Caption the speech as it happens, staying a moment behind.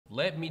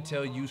Let me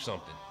tell you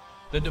something.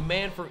 The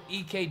demand for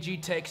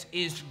EKG techs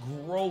is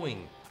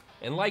growing.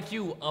 And like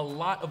you, a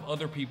lot of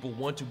other people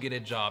want to get a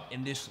job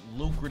in this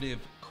lucrative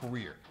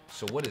career.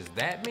 So what does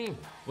that mean?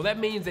 Well, that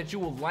means that you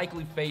will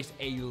likely face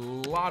a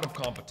lot of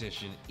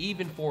competition,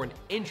 even for an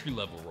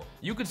entry-level role.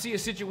 You could see a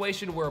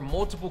situation where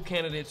multiple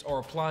candidates are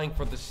applying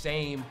for the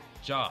same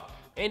job,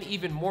 and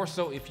even more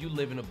so if you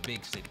live in a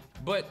big city.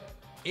 But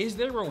is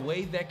there a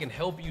way that can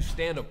help you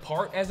stand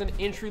apart as an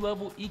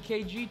entry-level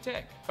EKG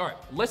tech? All right,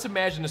 let's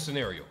imagine a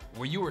scenario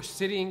where you are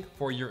sitting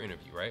for your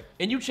interview, right?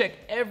 And you check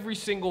every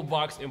single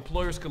box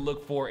employers could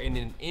look for in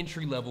an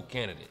entry-level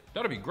candidate.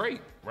 That'd be great,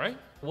 right?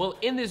 Well,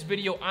 in this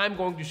video, I'm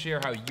going to share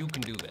how you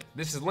can do that.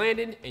 This is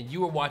Landon, and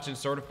you are watching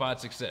Certified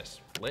Success.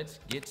 Let's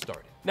get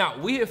started. Now,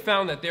 we have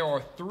found that there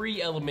are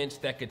 3 elements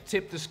that could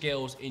tip the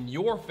scales in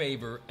your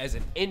favor as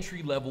an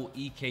entry-level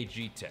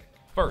EKG tech.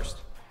 First,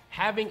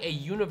 having a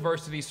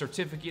university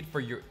certificate for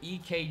your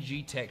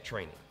EKG tech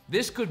training.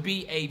 This could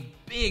be a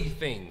big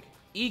thing.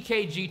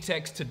 EKG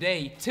techs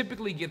today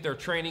typically get their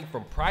training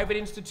from private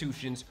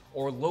institutions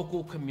or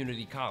local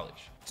community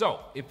college.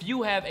 So if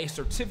you have a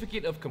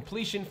certificate of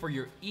completion for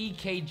your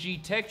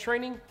EKG tech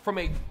training from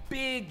a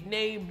big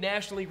name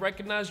nationally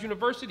recognized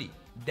university,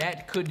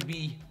 that could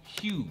be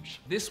huge.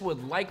 This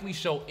would likely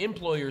show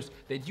employers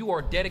that you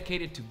are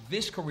dedicated to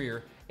this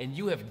career and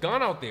you have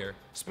gone out there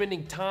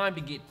spending time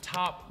to get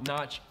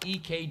top-notch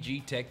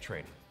EKG tech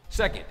training.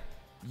 Second,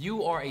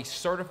 you are a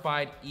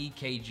certified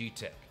EKG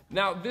tech.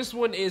 Now, this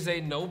one is a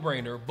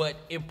no-brainer, but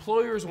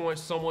employers want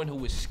someone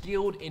who is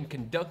skilled in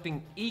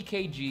conducting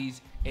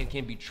EKGs and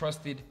can be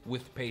trusted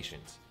with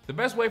patients. The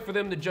best way for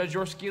them to judge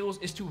your skills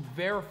is to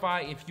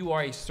verify if you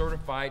are a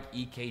certified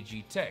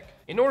EKG tech.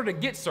 In order to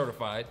get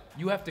certified,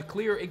 you have to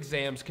clear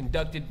exams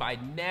conducted by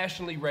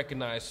nationally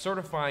recognized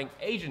certifying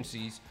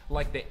agencies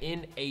like the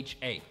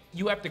NHA.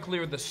 You have to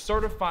clear the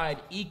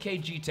Certified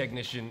EKG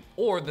Technician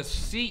or the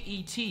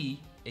CET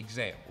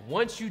exam.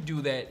 Once you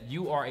do that,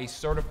 you are a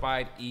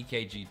certified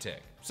EKG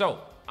tech. So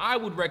I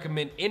would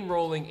recommend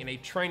enrolling in a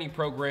training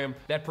program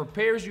that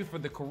prepares you for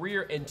the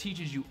career and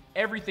teaches you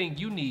everything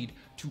you need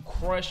to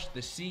crush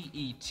the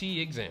CET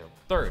exam.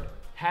 Third,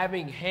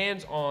 having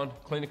hands-on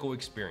clinical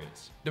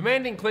experience.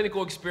 Demanding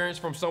clinical experience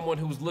from someone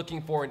who's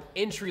looking for an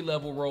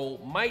entry-level role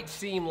might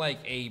seem like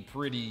a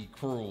pretty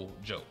cruel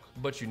joke,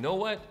 but you know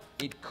what?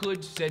 It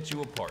could set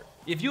you apart.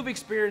 If you've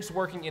experienced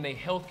working in a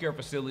healthcare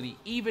facility,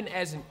 even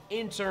as an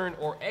intern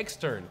or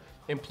extern,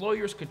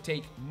 employers could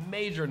take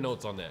major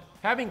notes on that.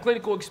 Having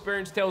clinical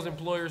experience tells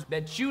employers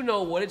that you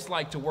know what it's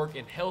like to work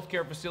in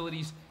healthcare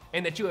facilities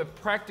and that you have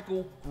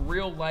practical,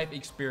 real-life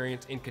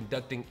experience in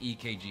conducting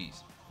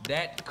EKGs.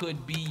 That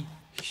could be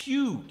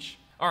huge.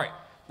 All right,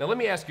 now let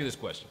me ask you this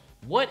question.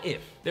 What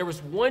if there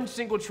was one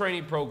single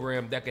training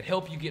program that could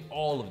help you get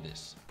all of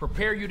this,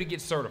 prepare you to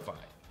get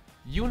certified,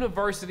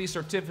 university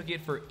certificate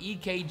for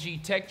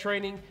EKG tech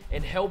training,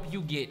 and help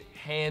you get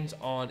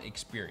hands-on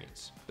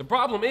experience? The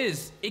problem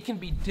is, it can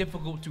be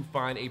difficult to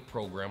find a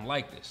program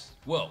like this.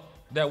 Well,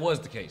 that was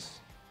the case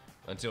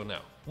until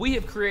now. We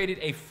have created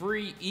a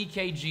free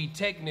EKG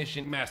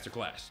Technician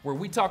Masterclass where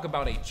we talk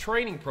about a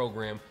training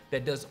program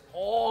that does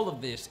all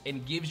of this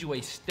and gives you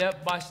a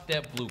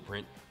step-by-step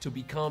blueprint to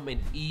become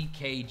an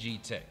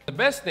EKG tech. The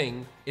best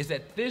thing is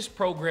that this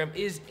program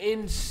is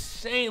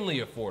insanely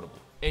affordable,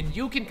 and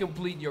you can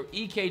complete your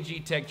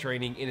EKG tech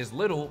training in as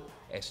little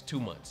as 2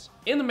 months.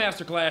 In the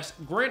masterclass,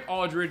 Grant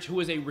Aldridge,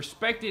 who is a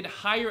respected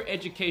higher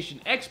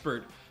education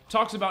expert,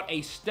 talks about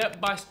a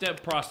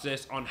step-by-step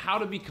process on how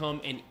to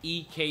become an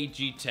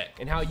EKG tech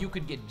and how you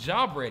could get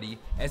job ready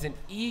as an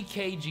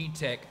EKG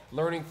tech,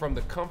 learning from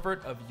the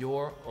comfort of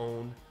your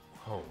own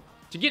home.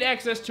 To get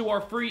access to our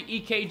free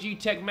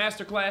EKG Tech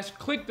Masterclass,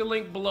 click the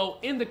link below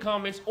in the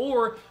comments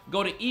or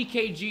go to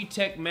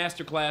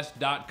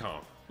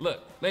ekgtechmasterclass.com.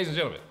 Look, ladies and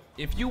gentlemen,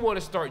 if you want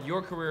to start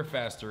your career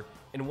faster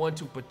and want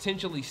to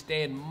potentially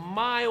stand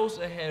miles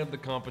ahead of the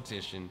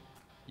competition,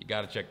 you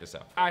gotta check this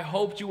out. I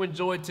hope you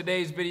enjoyed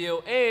today's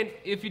video, and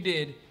if you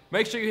did,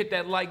 make sure you hit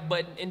that like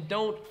button and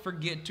don't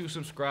forget to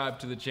subscribe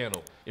to the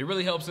channel. It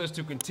really helps us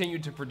to continue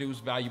to produce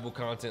valuable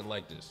content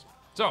like this.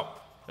 So,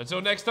 until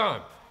next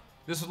time,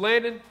 this is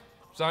Landon,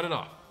 signing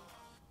off.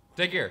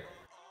 Take care.